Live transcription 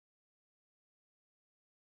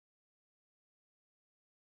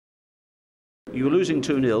You were losing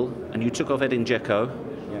 2-0 and you took off Edin Dzeko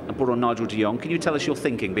and put on Nigel de Jong. Can you tell us your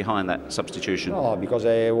thinking behind that substitution? No, because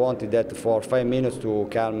I wanted that for 5 minutes to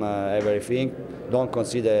calm everything, don't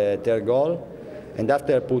concede a third goal, and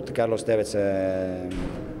after put Carlos Tevez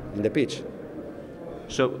in the pitch.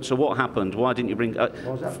 So what happened? Why didn't you bring...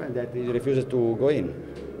 What happened that he refused to go in.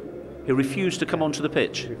 He refused to come onto the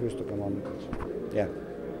pitch? He refused to come on the pitch, yeah.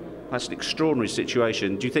 That's an extraordinary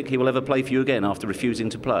situation. Do you think he will ever play for you again after refusing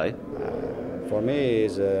to play? For me,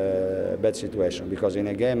 it's a bad situation, because in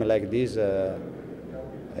a game like this,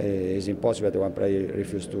 it's impossible that one player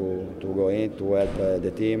refuses to go in to help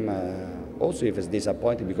the team. Also, if it's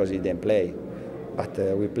disappointing because he didn't play. But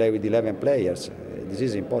we play with 11 players. This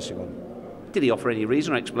is impossible. Did he offer any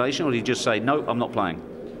reason or explanation, or did he just say, no, I'm not playing?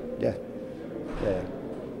 Yeah.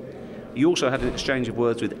 You also had an exchange of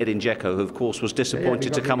words with Edin Dzeko, who, of course, was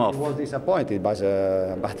disappointed to come off. He was disappointed, but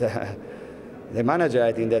the manager,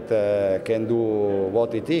 I think, that can do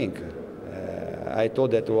what he thinks. I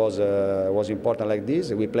thought that was important like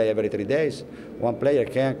this. We play every 3 days. One player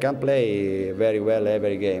can play very well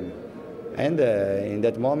every game. And in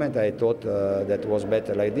that moment, I thought that was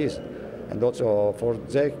better like this. And also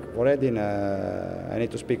for Edin, I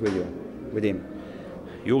need to speak with him.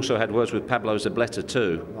 You also had words with Pablo Zabaleta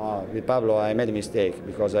too. No, with Pablo I made a mistake,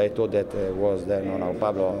 because I thought that was there. No,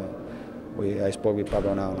 Pablo. I spoke with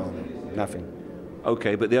Pablo now. No, nothing.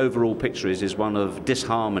 Okay, but the overall picture is one of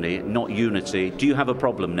disharmony, not unity. Do you have a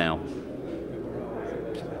problem now?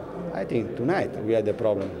 I think tonight we had a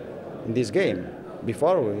problem in this game.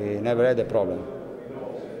 Before we never had a problem,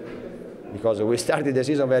 because we started the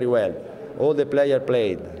season very well. All the players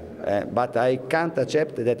played, but I can't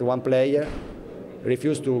accept that one player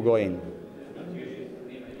refused to go in.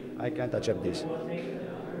 I can't accept this.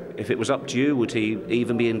 If it was up to you, would he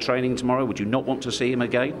even be in training tomorrow? Would you not want to see him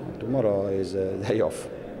again? Tomorrow is a day off.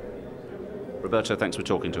 Roberto, thanks for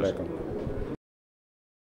talking to us. Welcome.